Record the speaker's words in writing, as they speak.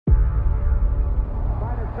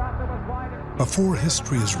Before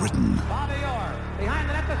history is written,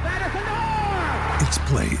 it's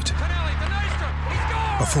played.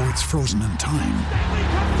 Before it's frozen in time,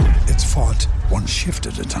 it's fought one shift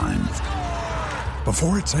at a time.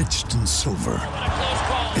 Before it's etched in silver,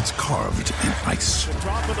 it's carved in ice.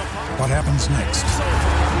 What happens next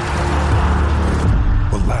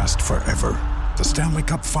will last forever. The Stanley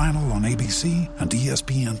Cup Final on ABC and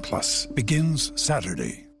ESPN Plus begins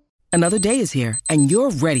Saturday. Another day is here, and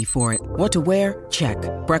you're ready for it. What to wear? Check.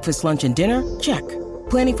 Breakfast, lunch, and dinner? Check.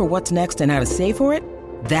 Planning for what's next and how to save for it?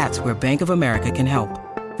 That's where Bank of America can help.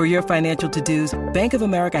 For your financial to-dos, Bank of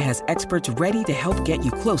America has experts ready to help get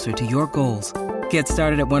you closer to your goals. Get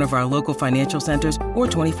started at one of our local financial centers or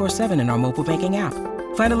 24/7 in our mobile banking app.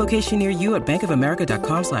 Find a location near you at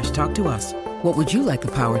bankofamerica.com/talktous. What would you like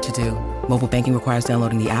the power to do? Mobile banking requires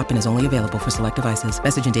downloading the app and is only available for select devices.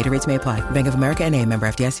 Message and data rates may apply. Bank of America NA, member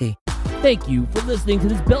FDIC. Thank you for listening to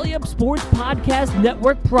this Belly Up Sports Podcast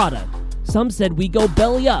Network product. Some said we go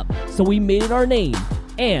belly up, so we made it our name,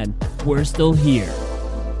 and we're still here.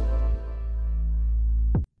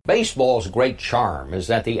 Baseball's great charm is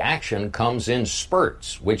that the action comes in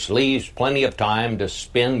spurts, which leaves plenty of time to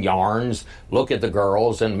spin yarns, look at the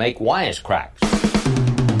girls, and make wisecracks.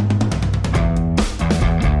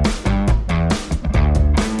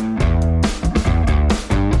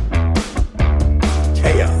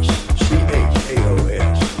 Chaos,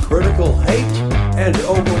 C-H-A-O-S, critical hate, and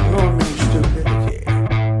overwhelming stupidity.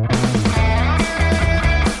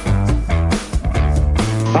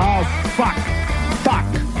 Oh, fuck.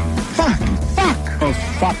 Oh,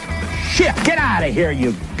 fuck. Shit, get out of here,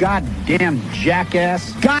 you goddamn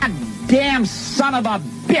jackass. Goddamn son of a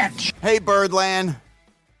bitch. Hey, Birdland.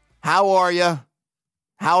 How are you?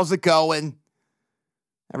 How's it going?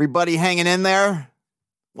 Everybody hanging in there?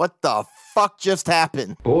 What the fuck just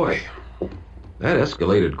happened? Boy, that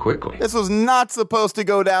escalated quickly. This was not supposed to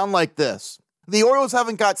go down like this. The Orioles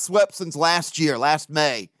haven't got swept since last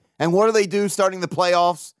May. And what do starting the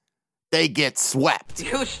playoffs? They get swept.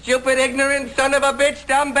 You stupid, ignorant son of a bitch,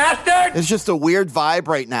 dumb bastard! It's just a weird vibe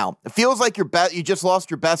right now. It feels like you just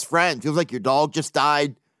lost your best friend. It feels like your dog just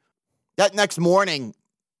died. That next morning,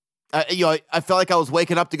 I felt like I was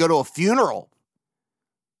waking up to go to a funeral.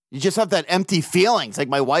 You just have that empty feeling. It's like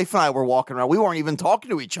my wife and I were walking around. We weren't even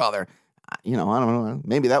talking to each other. I don't know.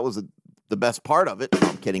 Maybe that was the best part of it. No,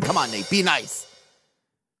 I'm kidding. Come on, Nate. Be nice.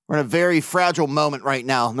 We're in a very fragile moment right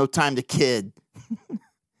now. No time to kid.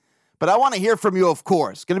 But I want to hear from you, of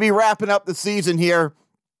course. Going to be wrapping up the season here.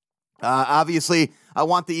 Obviously, I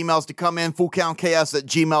want the emails to come in,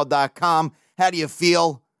 fullcountchaos@gmail.com. How do you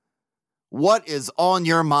feel? What is on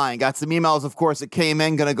your mind? Got some emails, of course, that came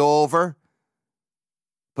in, going to go over.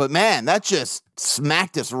 But man, that just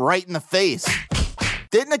smacked us right in the face.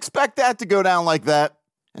 Didn't expect that to go down like that.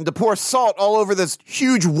 And to pour salt all over this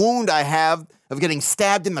huge wound I have of getting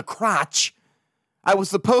stabbed in the crotch. I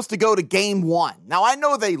was supposed to go to game 1. Now, I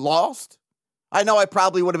know they lost. I know I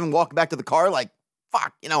probably would have been walking back to the car like,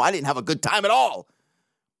 fuck, I didn't have a good time at all.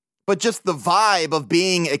 But just the vibe of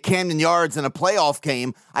being at Camden Yards in a playoff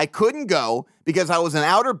game, I couldn't go because I was in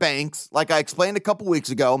Outer Banks, like I explained a couple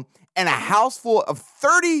weeks ago, and a house full of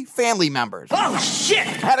 30 family members. Oh, shit!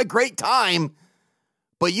 Had a great time,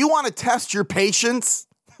 but you want to test your patience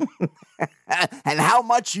and how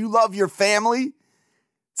much you love your family?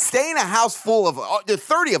 Stay in a house full of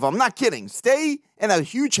 30 of them. I'm not kidding. Stay in a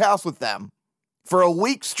huge house with them for a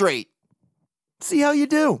week straight. See how you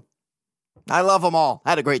do. I love them all.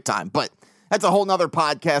 Had a great time, but that's a whole nother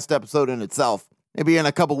podcast episode in itself. Maybe in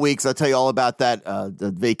a couple weeks, I'll tell you all about that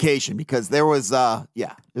the vacation because there was,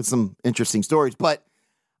 there's some interesting stories. But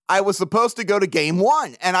I was supposed to go to game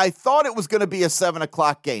 1, and I thought it was going to be a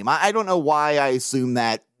 7:00 game. I don't know why I assumed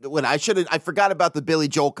that. I forgot about the Billy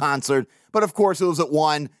Joel concert, but of course it was at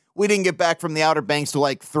 1. We didn't get back from the Outer Banks till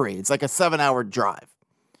like 3. It's like a 7-hour drive.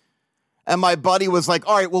 And my buddy was like,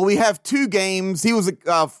 all right, well, we have 2 games. He was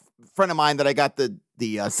a friend of mine that I got the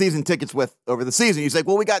season tickets with over the season. He's like,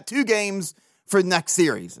 well, we got 2 games for next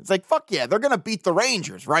series. It's like, fuck yeah, they're going to beat the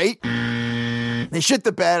Rangers, right? They shit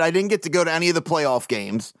the bed. I didn't get to go to any of the playoff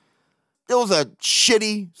games. It was a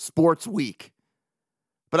shitty sports week.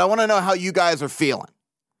 But I want to know how you guys are feeling.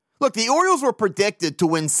 Look, the Orioles were predicted to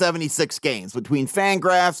win 76 games between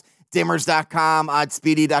Fangraphs, Dimmers.com,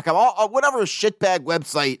 Oddspeedy.com, whatever shitbag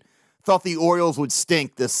website thought the Orioles would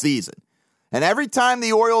stink this season. And every time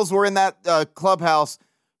the Orioles were in that clubhouse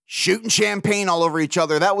shooting champagne all over each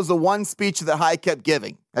other, that was the one speech that High kept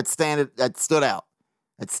giving. That stood out.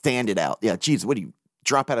 That standed out. Yeah, geez, what do you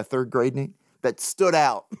drop out of 3rd grade, Nate? That stood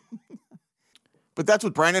out. But that's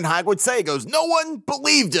what Brandon High would say. He goes, no one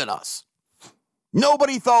believed in us.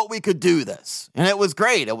 Nobody thought we could do this. And it was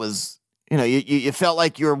great. It was, you felt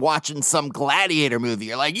like you were watching some gladiator movie.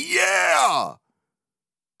 You're like, yeah!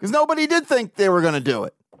 Because nobody did think they were going to do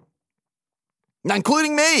it. Not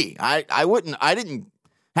including me. I didn't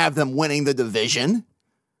have them winning the division.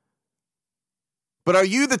 But are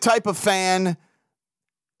you the type of fan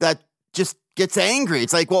that just gets angry?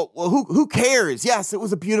 It's like, well who cares? Yes, it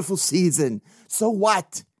was a beautiful season. So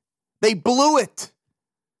what? They blew it.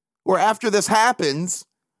 Or after this happens,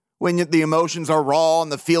 when the emotions are raw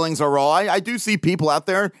and the feelings are raw, I do see people out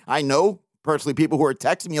there, I know personally people who are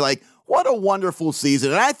texting me like, what a wonderful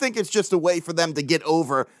season. And I think it's just a way for them to get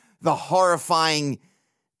over the horrifying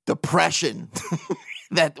depression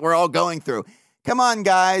that we're all going through. Come on,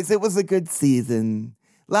 guys. It was a good season.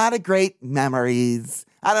 A lot of great memories.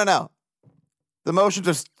 I don't know. The emotions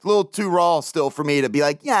are a little too raw still for me to be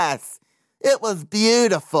like, yes, it was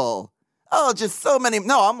beautiful. Oh, just so many.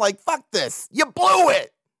 No, I'm like, fuck this. You blew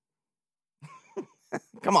it.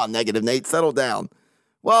 Come on, Negative Nate, settle down.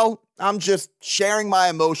 Well, I'm just sharing my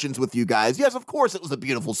emotions with you guys. Yes, of course it was a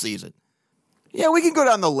beautiful season. Yeah, we can go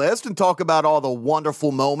down the list and talk about all the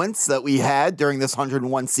wonderful moments that we had during this 101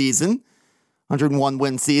 win season.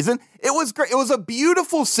 It was great. It was a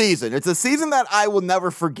beautiful season. It's a season that I will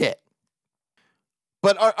never forget.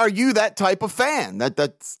 But are you that type of fan?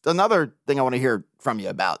 That's another thing I want to hear from you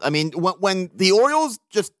about. I mean, when the Orioles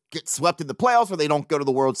just get swept in the playoffs or they don't go to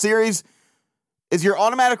the World Series, is your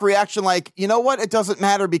automatic reaction like, you know what? It doesn't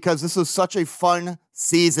matter because this was such a fun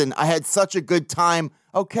season. I had such a good time.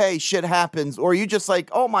 Okay, shit happens. Or are you just like,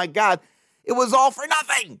 oh my God, it was all for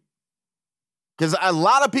nothing? Because a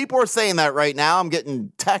lot of people are saying that right now. I'm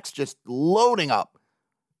getting texts just loading up.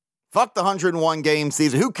 Fuck the 101 game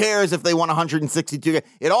season. Who cares if they won 162 games?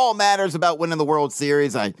 It all matters about winning the World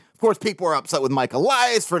Series. Of course, people are upset with Mike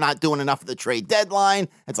Elias for not doing enough of the trade deadline.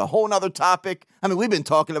 It's a whole nother topic. I mean, we've been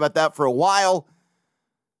talking about that for a while.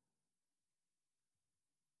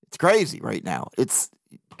 It's crazy right now. It's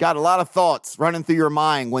got a lot of thoughts running through your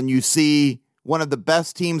mind when you see one of the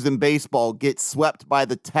best teams in baseball get swept by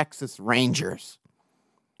the Texas Rangers.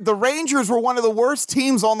 The Rangers were one of the worst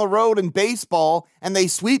teams on the road in baseball, and they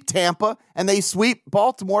sweep Tampa, and they sweep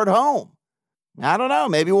Baltimore at home. I don't know.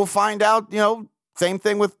 Maybe we'll find out, same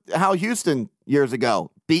thing with how Houston years ago,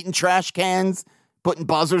 beating trash cans, putting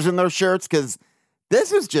buzzers in their shirts, because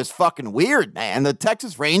this is just fucking weird, man. The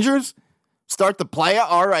Texas Rangers start the play.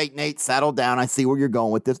 All right, Nate, settle down. I see where you're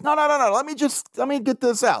going with this. No. Let me get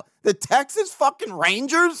this out. The Texas fucking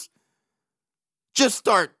Rangers just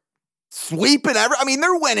start sweeping I mean,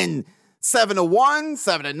 they're winning 7-1,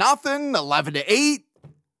 7-0, 11-8. If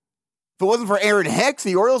it wasn't for Aaron Hicks,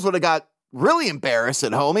 the Orioles would have got really embarrassed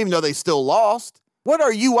at home, even though they still lost. What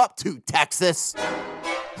are you up to, Texas?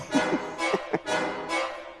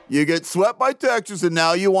 You get swept by Texas, and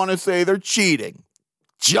now you want to say they're cheating.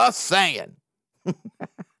 Just saying.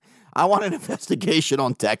 I want an investigation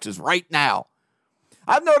on Texas right now.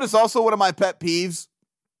 I've noticed also one of my pet peeves.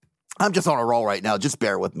 I'm just on a roll right now. Just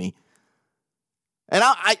bear with me. And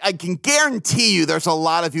I can guarantee you there's a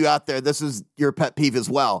lot of you out there, this is your pet peeve as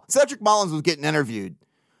well. Cedric Mullins was getting interviewed,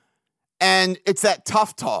 and it's that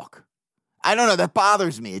tough talk. I don't know, that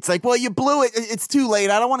bothers me. It's like, well, you blew it. It's too late.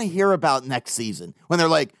 I don't want to hear about next season. When they're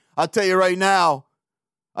like, I'll tell you right now,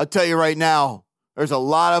 there's a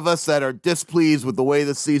lot of us that are displeased with the way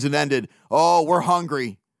the season ended. Oh, we're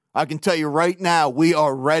hungry. I can tell you right now, we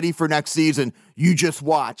are ready for next season. You just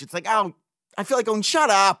watch. It's like, oh, I feel like going, shut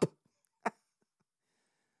up.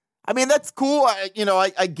 I mean, that's cool.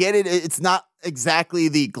 I get it. It's not exactly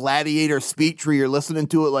the gladiator speech where you're listening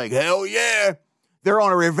to it like, hell yeah, they're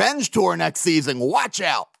on a revenge tour next season. Watch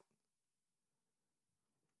out.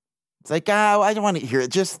 It's like, I don't want to hear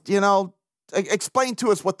it. Just, explain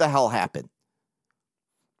to us what the hell happened.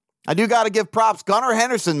 I do got to give props. Gunnar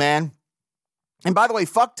Henderson, man. And by the way,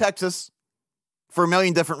 fuck Texas for a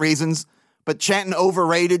million different reasons. But Chanton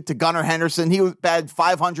overrated to Gunnar Henderson. He was bad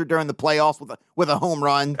 500 during the playoffs with a home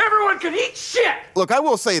run. Everyone can eat shit. Look, I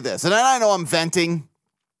will say this, and I know I'm venting.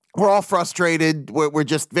 We're all frustrated. We're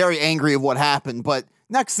just very angry of what happened. But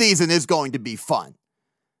next season is going to be fun.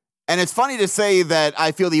 And it's funny to say that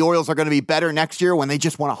I feel the Orioles are going to be better next year when they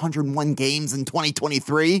just won 101 games in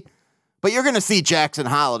 2023. But you're going to see Jackson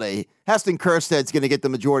Holliday. Heston Kjerstad's going to get the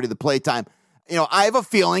majority of the playtime. I have a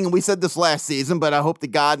feeling, and we said this last season, but I hope to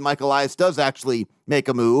God Mike Elias does actually make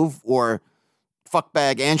a move, or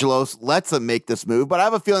fuckbag Angelos lets him make this move. But I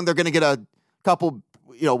have a feeling they're going to get a couple,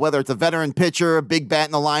 whether it's a veteran pitcher, a big bat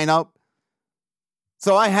in the lineup.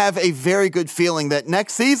 So I have a very good feeling that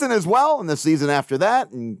next season as well, and the season after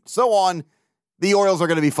that, and so on, the Orioles are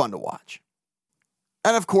going to be fun to watch.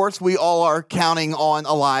 And of course, we all are counting on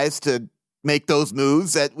Elias to make those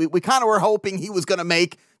moves that we kind of were hoping he was going to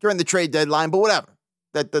make during the trade deadline, but whatever.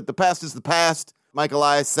 That the past is the past. Mike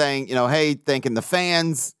Elias saying, hey, thanking the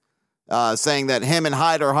fans, saying that him and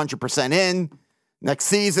Hyde are 100% in next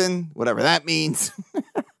season, whatever that means.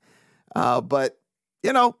 But,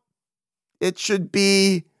 it should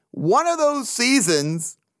be one of those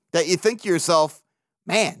seasons that you think to yourself,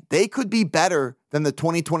 man, they could be better than the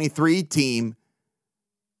 2023 team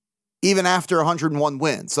even after 101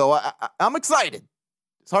 wins. So I'm excited.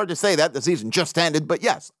 It's hard to say that the season just ended, but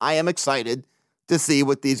yes, I am excited to see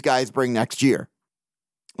what these guys bring next year.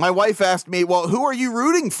 My wife asked me, well, who are you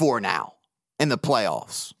rooting for now in the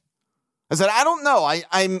playoffs? I said, I don't know.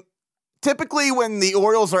 I'm typically when the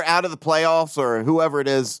Orioles are out of the playoffs or whoever it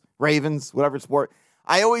is, Ravens, whatever sport,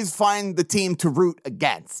 I always find the team to root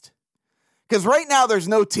against. Because right now there's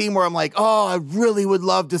no team where I'm like, oh, I really would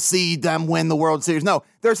love to see them win the World Series. No,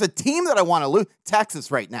 there's a team that I want to lose.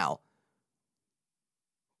 Texas right now.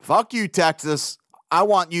 Fuck you, Texas. I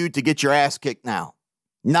want you to get your ass kicked now.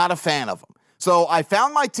 Not a fan of them. So I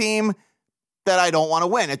found my team that I don't want to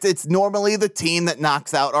win. It's normally the team that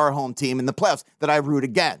knocks out our home team in the playoffs that I root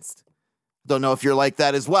against. Don't know if you're like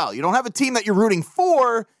that as well. You don't have a team that you're rooting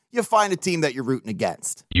for. You find a team that you're rooting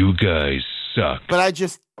against. You guys suck. But I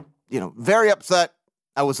just, very upset.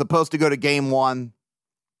 I was supposed to go to game 1.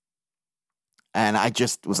 And I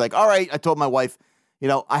just was like, all right. I told my wife,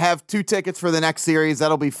 I have 2 tickets for the next series.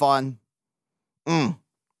 That'll be fun. And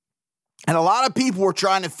a lot of people were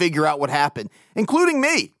trying to figure out what happened, including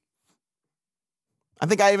me. I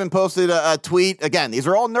think I even posted a tweet. Again, these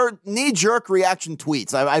are all knee-jerk reaction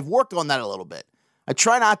tweets. I've worked on that a little bit. I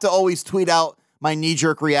try not to always tweet out my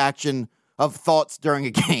knee-jerk reaction of thoughts during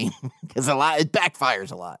a game because it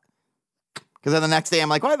backfires a lot. Because then the next day I'm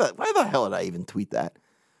like, why the hell did I even tweet that?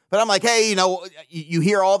 But I'm like, hey, you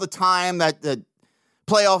hear all the time that the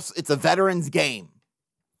playoffs, it's a veterans game.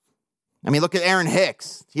 I mean, look at Aaron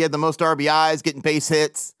Hicks. He had the most RBIs, getting base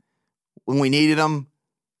hits when we needed him.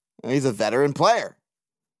 He's a veteran player.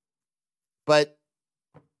 But,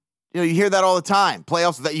 you hear that all the time.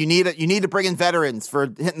 Playoffs, that you need to bring in veterans for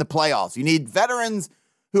hitting the playoffs. You need veterans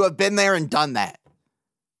who have been there and done that.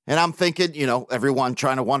 And I'm thinking, everyone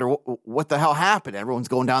trying to wonder what the hell happened. Everyone's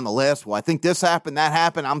going down the list. Well, I think this happened, that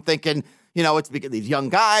happened. I'm thinking, it's because these young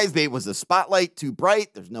guys, maybe was the spotlight too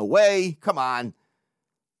bright? There's no way. Come on.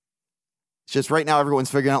 It's just right now everyone's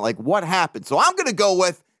figuring out, what happened. So I'm going to go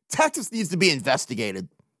with Texas needs to be investigated.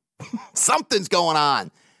 Something's going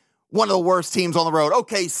on. One of the worst teams on the road.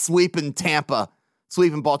 Okay, sweeping Tampa,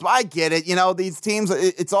 sweeping Baltimore. I get it. These teams,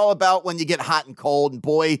 it's all about when you get hot and cold. And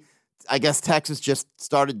boy, I guess Texas just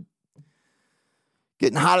started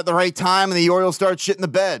getting hot at the right time, and the Orioles started shitting the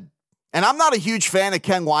bed. And I'm not a huge fan of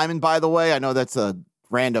Ken Wyman, by the way. I know that's a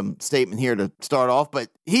random statement here to start off, but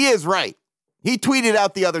he is right. He tweeted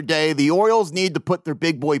out the other day, the Orioles need to put their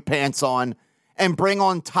big boy pants on and bring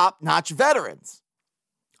on top-notch veterans.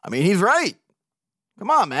 I mean, he's right. Come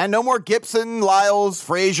on, man. No more Gibson, Lyles,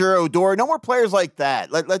 Frazier, Odor. No more players like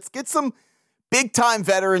that. Let's get some big-time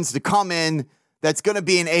veterans to come in that's going to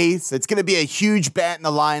be an ace. It's going to be a huge bat in the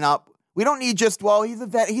lineup. We don't need just, he's a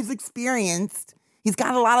vet. He's experienced. He's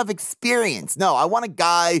got a lot of experience. No, I want a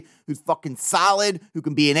guy who's fucking solid, who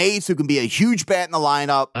can be an ace, who can be a huge bat in the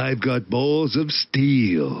lineup. I've got balls of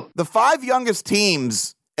steel. The 5 youngest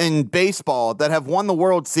teams in baseball that have won the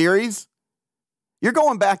World Series, you're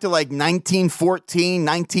going back to 1914,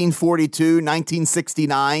 1942,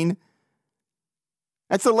 1969.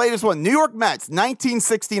 That's the latest one. New York Mets,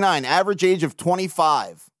 1969, average age of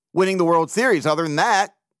 25, winning the World Series. Other than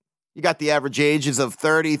that, you got the average ages of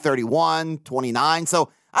 30, 31, 29.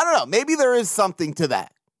 So I don't know. Maybe there is something to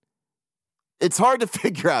that. It's hard to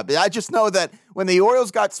figure out. I just know that when the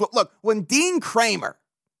Orioles got look, when Dean Kramer,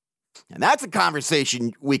 and that's a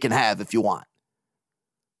conversation we can have if you want.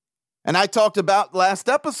 And I talked about last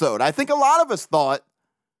episode. I think a lot of us thought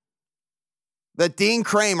that Dean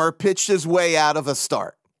Kramer pitched his way out of a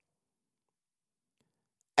start.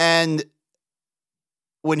 And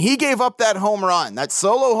when he gave up that home run, that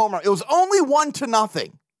solo home run, it was only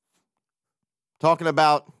 1-0. Talking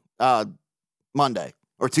about Monday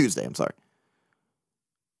or Tuesday, I'm sorry.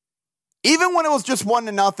 Even when it was just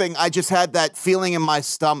 1-0, I just had that feeling in my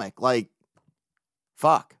stomach,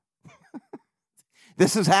 fuck.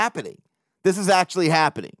 This is happening. This is actually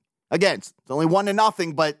happening. Again, it's only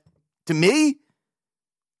 1-0, but to me,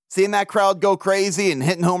 seeing that crowd go crazy and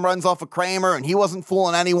hitting home runs off of Kramer, and he wasn't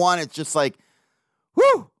fooling anyone, it's just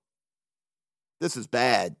whew, this is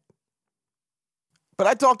bad. But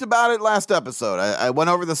I talked about it last episode. I went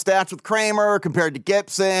over the stats with Kramer compared to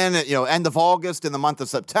Gibson, end of August in the month of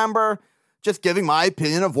September, just giving my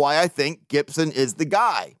opinion of why I think Gibson is the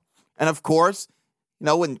guy. And of course,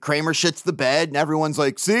 when Kramer shits the bed and everyone's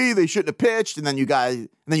like, see, they shouldn't have pitched. And then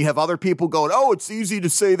you have other people going, oh, it's easy to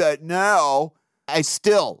say that now. I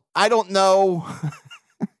don't know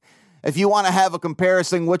if you want to have a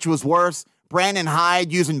comparison, which was worse, Brandon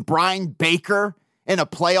Hyde using Brian Baker in a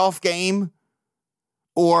playoff game,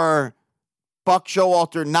 or Buck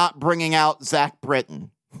Showalter not bringing out Zach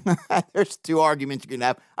Britton. There's two arguments you can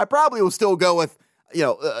have. I probably will still go with,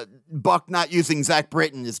 Buck not using Zach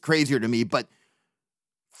Britton is crazier to me, but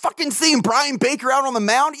fucking seeing Brian Baker out on the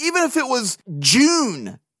mound, even if it was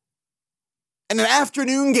June in an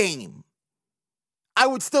afternoon game, I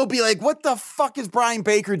would still be like, what the fuck is Brian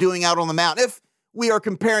Baker doing out on the mound? If we are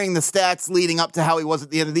comparing the stats leading up to how he was at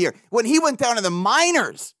the end of the year. When he went down to the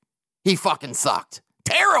minors, he fucking sucked.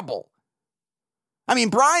 Terrible. I mean,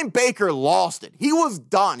 Brian Baker lost it. He was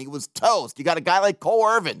done. He was toast. You got a guy like Cole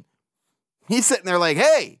Irvin. He's sitting there like,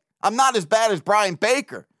 hey, I'm not as bad as Brian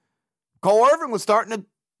Baker. Cole Irvin was starting to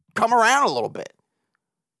come around a little bit.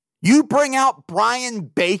 You bring out Brian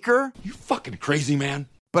Baker? You fucking crazy, man.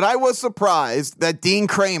 But I was surprised that Dean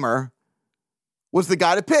Kramer was the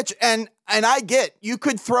guy to pitch. And I get, you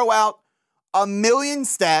could throw out a million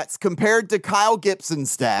stats compared to Kyle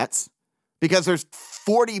Gibson's stats, because there's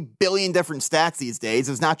 40 billion different stats these days.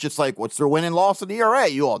 It's not just like, what's their win and loss in the ERA?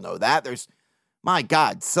 You all know that. There's, my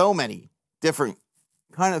God, so many different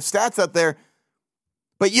kind of stats out there.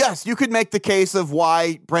 But yes, you could make the case of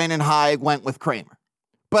why Brandon Hyde went with Kramer.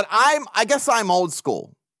 But I guess I'm old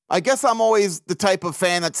school. I guess I'm always the type of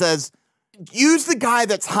fan that says, use the guy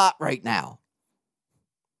that's hot right now.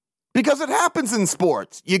 Because it happens in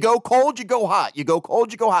sports. You go cold, you go hot. You go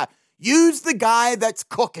cold, you go hot. Use the guy that's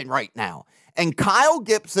cooking right now. And Kyle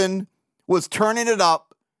Gibson was turning it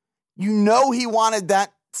up. He wanted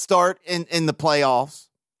that start in the playoffs.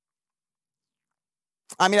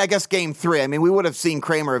 I mean, I guess game 3. I mean, we would have seen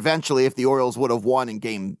Kramer eventually if the Orioles would have won in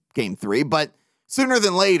game 3. But sooner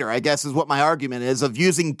than later, I guess, is what my argument is, of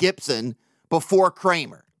using Gibson before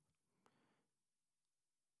Kramer.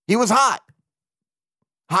 He was hot.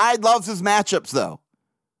 Hyde loves his matchups, though.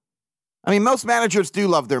 I mean, most managers do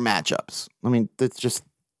love their matchups. I mean,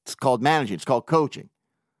 it's called managing. It's called coaching.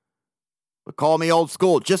 But call me old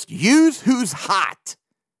school. Just use who's hot.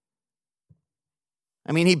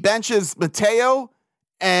 I mean, he benches Mateo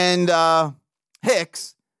and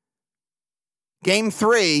Hicks. Game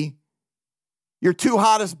 3, your two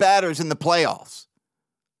hottest batters in the playoffs.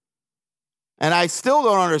 And I still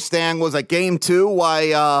don't understand, was at game 2,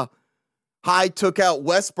 why Hyde took out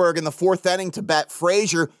Westberg in the 4th inning to bat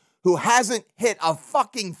Frazier, who hasn't hit a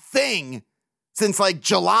fucking thing since like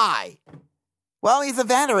July. Well, he's a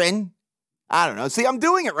veteran. I don't know. See, I'm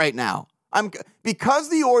doing it right now. Because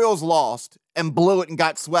the Orioles lost and blew it and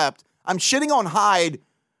got swept, I'm shitting on Hyde.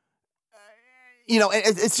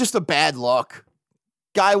 It's just a bad look.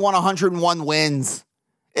 Guy won 101 wins.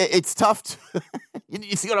 It's tough to,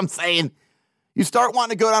 you see what I'm saying? You start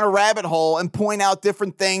wanting to go down a rabbit hole and point out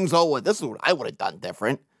different things. Oh, well, this is what I would have done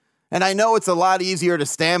different. And I know it's a lot easier to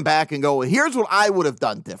stand back and go, well, here's what I would have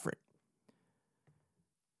done different.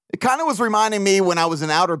 It kind of was reminding me when I was in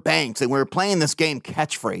Outer Banks and we were playing this game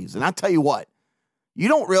Catchphrase. And I'll tell you what, you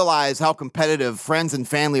don't realize how competitive friends and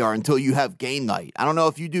family are until you have game night. I don't know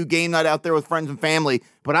if you do game night out there with friends and family,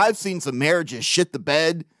 but I've seen some marriages shit the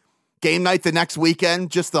bed. Game night the next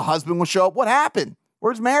weekend, just the husband will show up. What happened?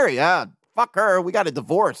 Where's Mary? Fuck her. We got a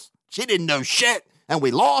divorce. She didn't know shit, and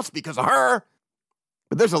we lost because of her.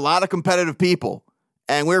 But there's a lot of competitive people,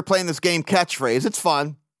 and we were playing this game Catchphrase. It's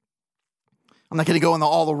fun. I'm not going to go into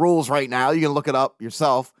all the rules right now. You can look it up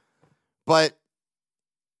yourself. But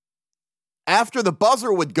after the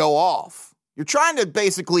buzzer would go off, you're trying to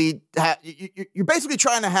basically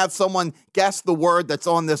trying to have someone guess the word that's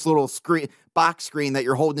on this little box screen that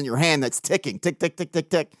you're holding in your hand that's ticking, tick, tick, tick, tick,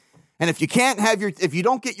 tick. And if you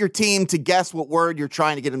don't get your team to guess what word you're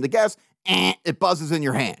trying to get them to guess, it buzzes in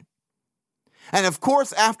your hand. And of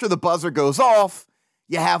course, after the buzzer goes off,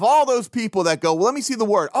 you have all those people that go, well, let me see the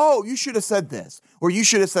word. Oh, you should have said this, or you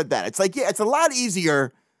should have said that. It's like, yeah, it's a lot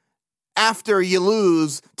easier after you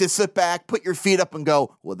lose to sit back, put your feet up and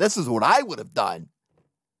go, well, this is what I would have done.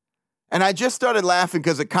 And I just started laughing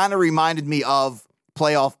because it kind of reminded me of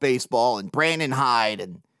playoff baseball and Brandon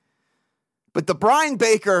Hyde. But the Brian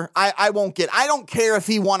Baker, I won't get. I don't care if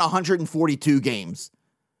he won 142 games.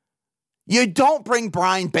 You don't bring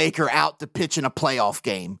Brian Baker out to pitch in a playoff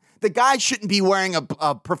game. The guy shouldn't be wearing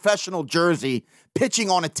a professional jersey pitching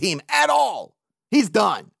on a team at all. He's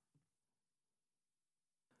done.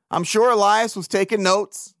 I'm sure Elias was taking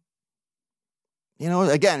notes. You know,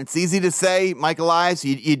 again, it's easy to say, Mike Elias,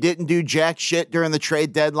 you didn't do jack shit during the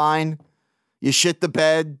trade deadline. You shit the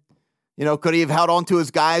bed. You know, could he have held on to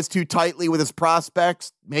his guys too tightly with his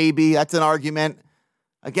prospects? Maybe. That's an argument.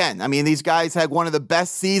 Again, I mean, these guys had one of the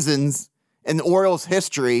best seasons in the Orioles'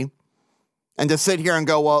 history. And to sit here and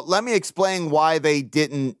go, well, let me explain why they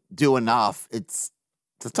didn't do enough. It's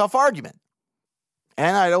a tough argument.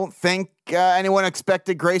 And I don't think anyone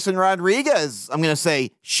expected Grayson Rodriguez, I'm going to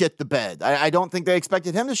say, shit the bed. I don't think they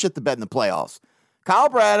expected him to shit the bed in the playoffs. Kyle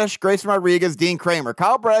Bradish, Grayson Rodriguez, Dean Kramer.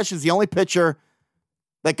 Kyle Bradish is the only pitcher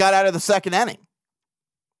that got out of the second inning.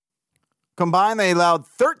 Combined, they allowed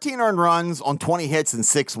 13 earned runs on 20 hits and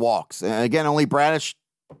 6 walks. And again, only Bradish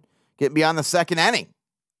getting beyond the second inning.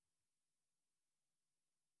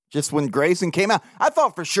 Just when Grayson came out, I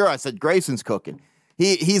thought for sure, I said, Grayson's cooking.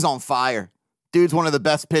 He's on fire. Dude's one of the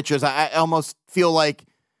best pitchers. I almost feel like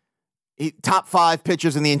top 5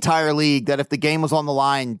 pitchers in the entire league, that if the game was on the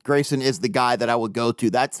line, Grayson is the guy that I would go to.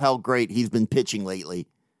 That's how great he's been pitching lately.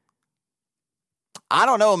 I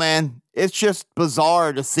don't know, man. It's just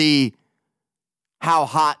bizarre to see how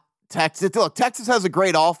hot Texas. Look, Texas has a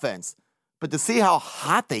great offense, but to see how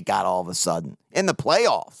hot they got all of a sudden in the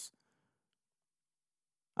playoffs.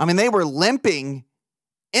 I mean, they were limping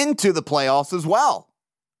into the playoffs as well.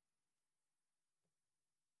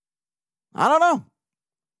 I don't know.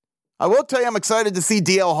 I will tell you, I'm excited to see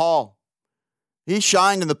DL Hall. He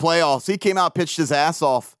shined in the playoffs. He came out, pitched his ass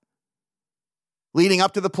off. Leading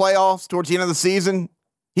up to the playoffs, towards the end of the season,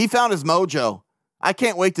 he found his mojo. I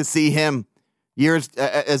can't wait to see him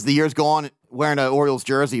as the years go on wearing an Orioles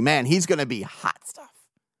jersey. Man, he's going to be hot stuff.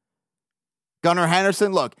 Gunnar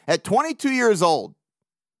Henderson, look, at 22 years old,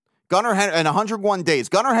 and 101 days,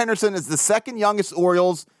 Gunnar Henderson is the second youngest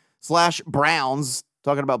Orioles/Browns,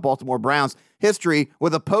 talking about Baltimore Browns, history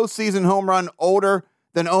with a postseason home run older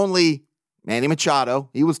than only Manny Machado.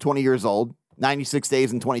 He was 20 years old, 96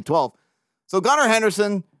 days in 2012. So Gunnar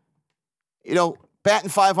Henderson, you know, batting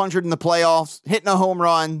 500 in the playoffs, hitting a home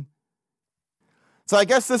run. So I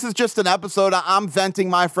guess this is just an episode. I'm venting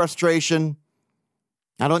my frustration.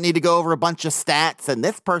 I don't need to go over a bunch of stats, and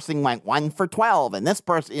this person went 1 for 12, and this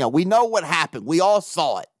person, you know, we know what happened. We all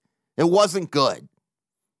saw it. It wasn't good.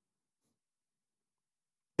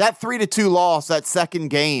 That 3-2 loss, that second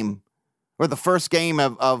game, or the first game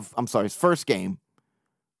first game,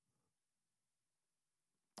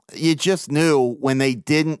 you just knew when they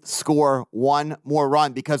didn't score one more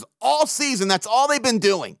run, because all season, that's all they've been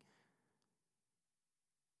doing.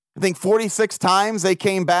 I think 46 times they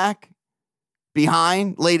came back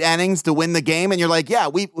behind late innings to win the game, and you're like, yeah,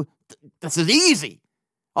 this is easy.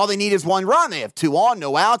 All they need is one run. They have 2 on,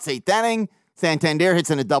 no outs, 8th inning. Santander hits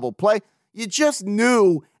in a double play. You just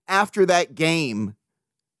knew after that game,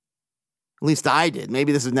 at least I did,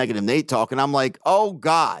 maybe this is Negative Nate talking, I'm like, oh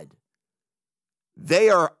God, they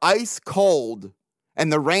are ice cold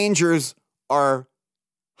and the Rangers are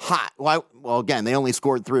hot. Well, again, they only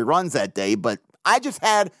scored 3 runs that day, but I just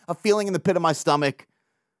had a feeling in the pit of my stomach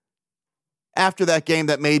after that game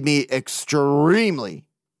that made me extremely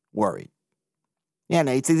worried. Yeah,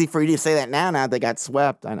 Nate, it's easy for you to say that now they got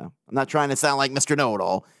swept. I know. I'm not trying to sound like Mr.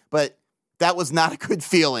 Know-It-All, but that was not a good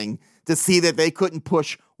feeling to see that they couldn't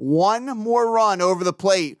push one more run over the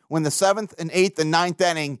plate when the 7th and 8th and 9th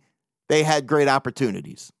inning, they had great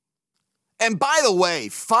opportunities. And by the way,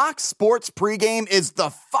 Fox Sports pregame is the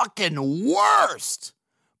fucking worst.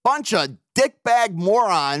 Bunch of dickbag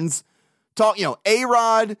morons talk,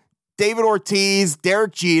 A-Rod, David Ortiz,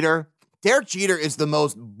 Derek Jeter. Derek Jeter is the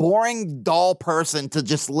most boring, dull person to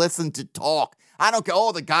just listen to talk. I don't care.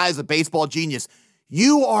 Oh, the guy's a baseball genius.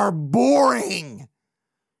 You are boring.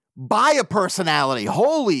 Buy a personality.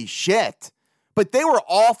 Holy shit. But they were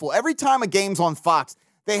awful. Every time a game's on Fox,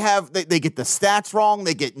 they get the stats wrong.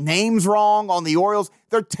 They get names wrong on the Orioles.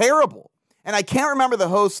 They're terrible. And I can't remember the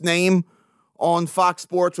host's name on Fox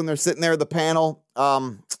Sports when they're sitting there at the panel.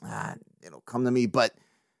 It'll come to me. But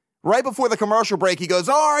right before the commercial break, he goes,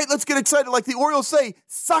 all right, let's get excited. Like the Orioles say,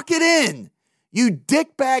 suck it in. You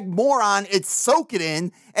dickbag moron, it's soak it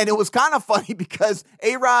in. And it was kind of funny because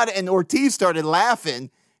A-Rod and Ortiz started laughing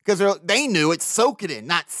because they knew it's soak it in,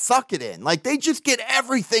 not suck it in. Like they just get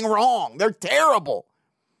everything wrong. They're terrible.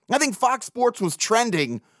 I think Fox Sports was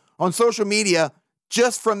trending on social media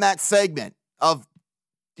just from that segment of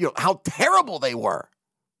how terrible they were.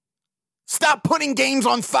 Stop putting games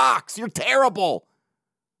on Fox. You're terrible.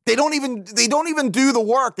 They don't even do the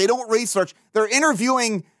work. They don't research. They're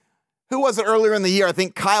interviewing, who was it earlier in the year? I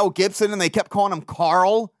think Kyle Gibson, and they kept calling him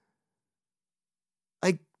Carl.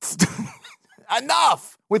 Like,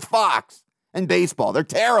 enough with Fox. and baseball. They're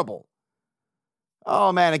terrible.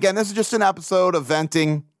 Oh, man. Again, this is just an episode of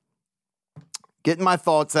venting, getting my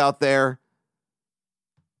thoughts out there.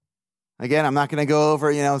 Again, I'm not going to go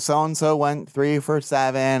over, so-and-so went 3 for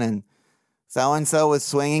 7 and so-and-so was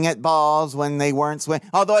swinging at balls when they weren't swinging.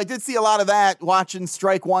 Although I did see a lot of that watching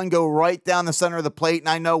strike one go right down the center of the plate. And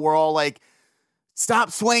I know we're all like,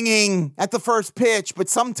 stop swinging at the first pitch. But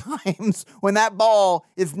sometimes when that ball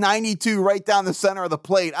is 92 right down the center of the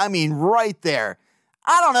plate, I mean, right there.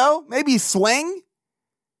 I don't know, maybe swing?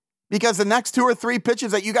 Because the next 2 or 3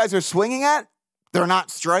 pitches that you guys are swinging at, they're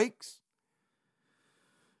not strikes.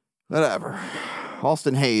 Whatever.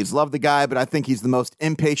 Austin Hayes, love the guy, but I think he's the most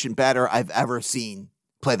impatient batter I've ever seen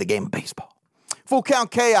play the game of baseball.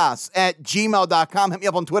 FullCountChaos@gmail.com. Hit me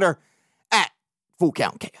up on Twitter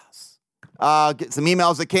 @FullCountChaos. Get some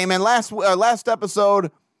emails that came in last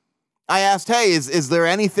episode. I asked, hey, is there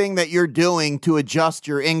anything that you're doing to adjust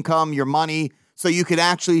your income, your money, so you could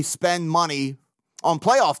actually spend money on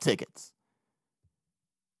playoff tickets?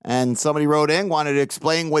 And somebody wrote in, wanted to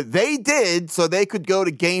explain what they did so they could go to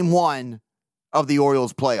game 1 of the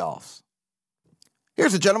Orioles playoffs.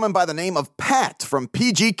 Here's a gentleman by the name of Pat from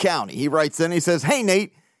PG County. He writes in, he says, hey,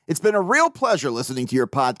 Nate, it's been a real pleasure listening to your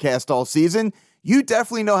podcast all season. You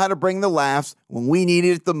definitely know how to bring the laughs when we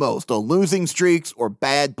needed it the most on losing streaks or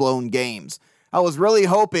bad blown games. I was really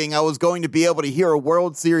hoping I was going to be able to hear a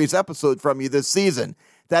World Series episode from you this season.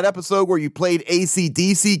 That episode where you played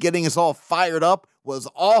AC/DC, getting us all fired up, was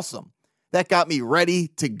awesome. That got me ready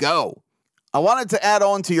to go. I wanted to add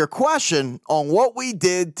on to your question on what we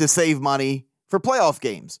did to save money for playoff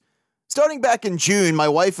games. Starting back in June, my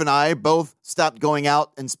wife and I both stopped going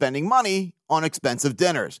out and spending money on expensive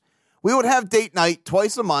dinners. We would have date night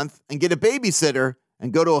twice a month and get a babysitter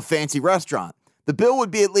and go to a fancy restaurant. The bill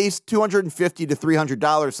would be at least $250 to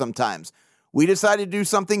 $300 sometimes. We decided to do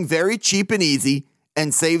something very cheap and easy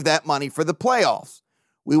and save that money for the playoffs.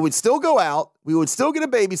 We would still go out, we would still get a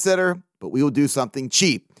babysitter, but we would do something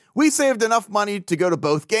cheap. We saved enough money to go to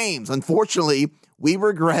both games. Unfortunately, we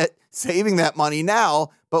regret saving that money now,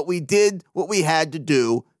 but we did what we had to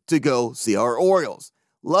do to go see our Orioles.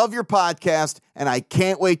 Love your podcast, and I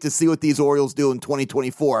can't wait to see what these Orioles do in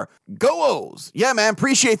 2024. Go O's! Yeah, man,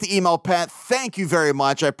 appreciate the email, Pat. Thank you very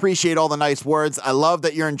much. I appreciate all the nice words. I love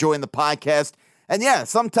that you're enjoying the podcast. And yeah,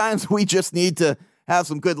 sometimes we just need to have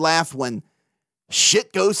some good laughs when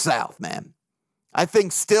shit goes south, man. I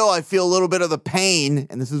think still I feel a little bit of the pain,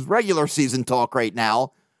 and this is regular season talk right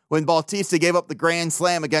now, when Bautista gave up the grand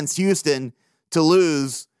slam against Houston to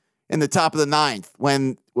lose in the top of the 9th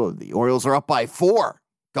when the Orioles are up by 4.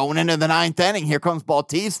 Going into the 9th inning, here comes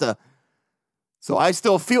Bautista. So I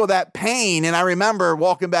still feel that pain, and I remember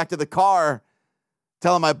walking back to the car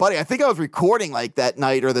telling my buddy, I think I was recording like that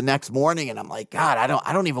night or the next morning, and I'm like, God, I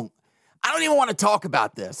don't even want to talk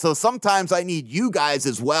about this. So sometimes I need you guys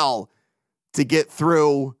as well to get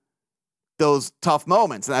through those tough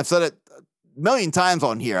moments. And I've said it a million times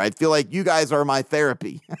on here. I feel like you guys are my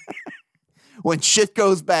therapy. When shit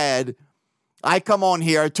goes bad, I come on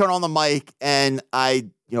here, I turn on the mic, and I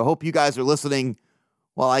hope you guys are listening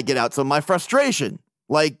while I get out some of my frustration,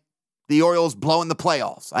 like the Orioles blowing the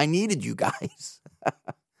playoffs. I needed you guys.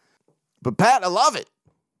 But Pat, I love it.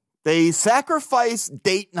 They sacrifice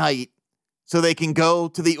date night so they can go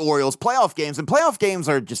to the Orioles playoff games. And playoff games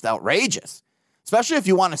are just outrageous, especially if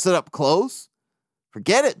you want to sit up close.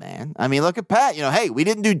 Forget it, man. I mean, look at Pat. Hey, we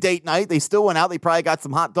didn't do date night. They still went out. They probably got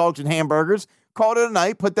some hot dogs and hamburgers, called it a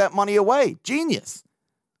night, put that money away. Genius.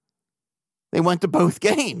 They went to both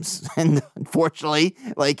games. And unfortunately,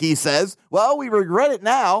 like he says, well, we regret it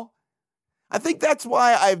now. I think that's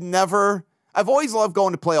why I've always loved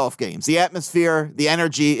going to playoff games. The atmosphere, the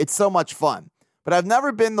energy, it's so much fun. But I've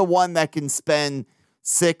never been the one that can spend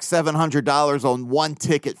 $600-700 on one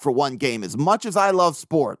ticket for one game. As much as I love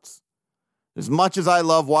sports, as much as I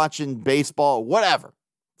love watching baseball, whatever,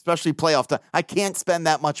 especially playoff time, I can't spend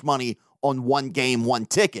that much money on one game, one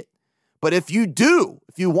ticket. But if you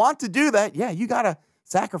want to do that, yeah, you got to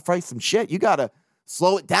sacrifice some shit. You got to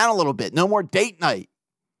slow it down a little bit. No more date night.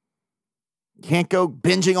 You can't go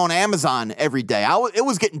binging on Amazon every day. It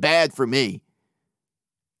was getting bad for me.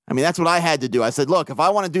 I mean, that's what I had to do. I said, look, if I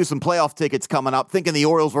want to do some playoff tickets coming up, thinking the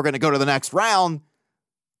Orioles were going to go to the next round,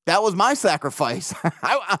 that was my sacrifice.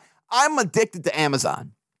 I'm addicted to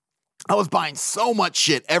Amazon. I was buying so much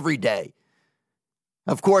shit every day.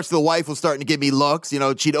 Of course, the wife was starting to give me looks.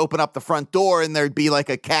 She'd open up the front door and there'd be like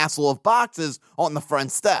a castle of boxes on the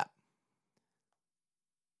front step.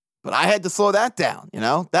 But I had to slow that down,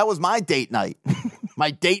 That was my date night.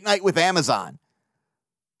 My date night with Amazon.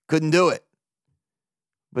 Couldn't do it.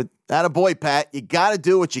 But atta boy, Pat, you got to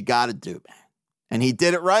do what you got to do, man. And he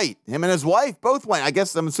did it right. Him and his wife both went. I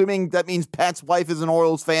guess I'm assuming that means Pat's wife is an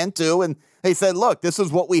Orioles fan too. And they said, look, this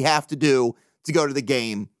is what we have to do to go to the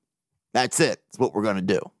game. That's it. It's what we're going to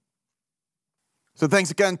do. So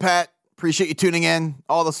thanks again, Pat. Appreciate you tuning in.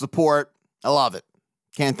 All the support. I love it.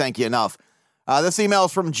 Can't thank you enough. This email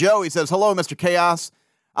is from Joe. He says, hello, Mr. Chaos.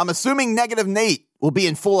 I'm assuming Negative Nate will be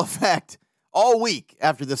in full effect all week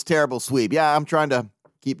after this terrible sweep. Yeah, I'm trying to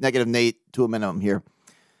keep Negative Nate to a minimum here.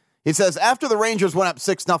 He says, after the Rangers went up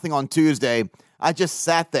 6-0 on Tuesday, I just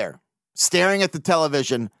sat there, staring at the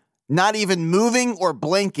television, not even moving or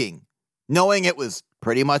blinking, knowing it was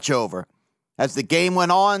pretty much over. As the game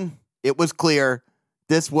went on, it was clear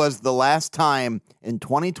this was the last time in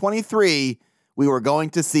 2023 we were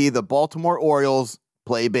going to see the Baltimore Orioles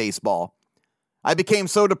play baseball. I became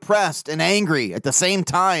so depressed and angry at the same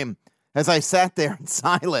time as I sat there in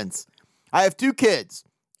silence. I have 2 kids,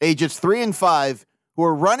 ages 3 and 5, who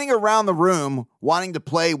are running around the room wanting to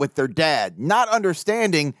play with their dad, not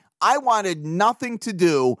understanding I wanted nothing to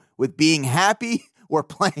do with being happy or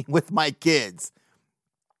playing with my kids.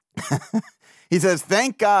 He says,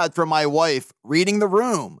 thank God for my wife reading the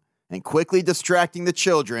room and quickly distracting the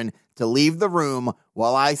children to leave the room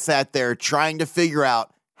while I sat there trying to figure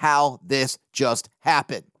out how this just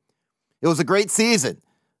happened. It was a great season,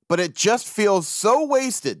 but it just feels so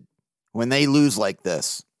wasted when they lose like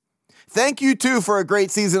this. Thank you, too, for a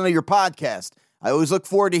great season of your podcast. I always look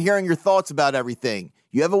forward to hearing your thoughts about everything.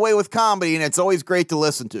 You have a way with comedy, and it's always great to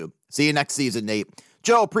listen to. See you next season, Nate.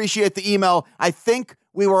 Joe, appreciate the email. I think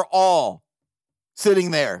we were all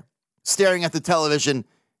sitting there, staring at the television,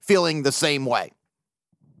 feeling the same way.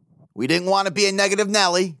 We didn't want to be a negative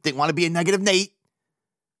Nelly, didn't want to be a negative Nate,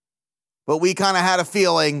 but we kind of had a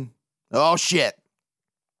feeling, oh, shit,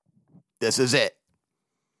 this is it.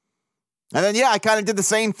 And then, I kind of did the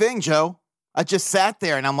same thing, Joe. I just sat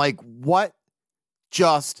there, and I'm like, what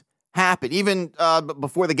just happened? Even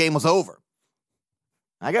before the game was over.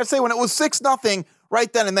 I got to say, when it was 6-0,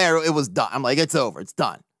 right then and there, it was done. I'm like, it's over. It's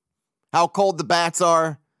done. How cold the bats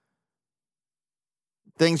are.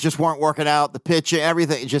 Things just weren't working out. The pitch,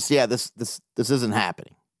 everything. Just, this isn't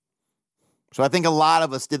happening. So I think a lot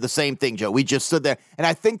of us did the same thing, Joe. We just stood there. And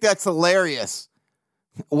I think that's hilarious.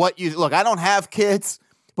 Look, I don't have kids,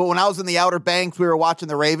 but when I was in the Outer Banks, we were watching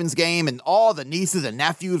the Ravens game, and all the nieces and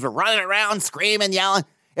nephews were running around, screaming, yelling.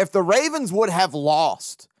 If the Ravens would have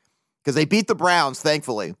lost, because they beat the Browns,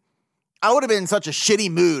 thankfully, I would have been in such a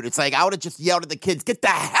shitty mood. It's like I would have just yelled at the kids, get the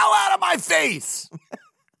hell out of my face.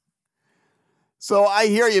 So I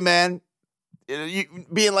hear you, man. You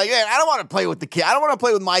being like, man, I don't want to play with the kid. I don't want to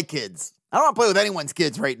play with my kids. I don't want to play with anyone's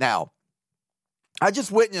kids right now. I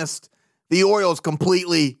just witnessed the Orioles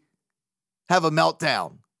completely have a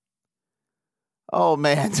meltdown. Oh,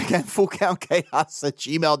 man. Again,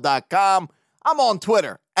 fullcountchaos@gmail.com. I'm on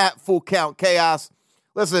Twitter @fullcountchaos.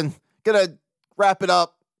 Listen, gonna wrap it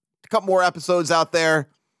up. A couple more episodes out there.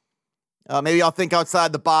 Maybe I'll think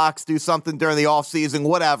outside the box, do something during the off season,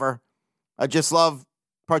 whatever. I just love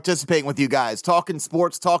participating with you guys, talking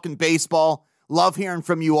sports, talking baseball. Love hearing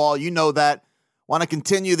from you all. You know that. Want to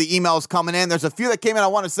continue the emails coming in. There's a few that came in I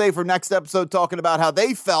want to say for next episode, talking about how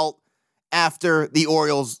they felt after the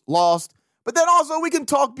Orioles lost. But then also we can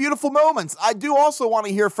talk beautiful moments. I do also want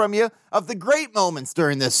to hear from you of the great moments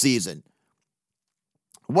during this season.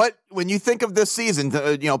 When you think of this season,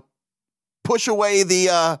 push away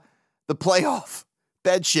the playoff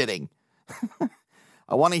bed shitting.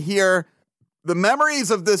 I want to hear the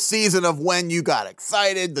memories of this season of when you got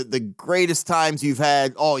excited, the greatest times you've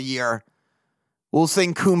had all year. We'll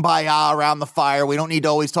sing Kumbaya around the fire. We don't need to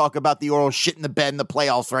always talk about the Orioles shit in the bed in the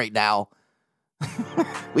playoffs right now.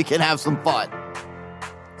 We can have some fun.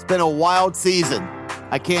 It's been a wild season.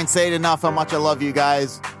 I can't say it enough how much I love you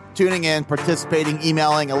guys. Tuning in, participating,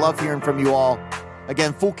 emailing. I love hearing from you all.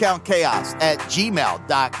 Again,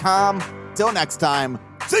 fullcountchaos@gmail.com. Till next time,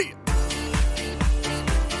 see you.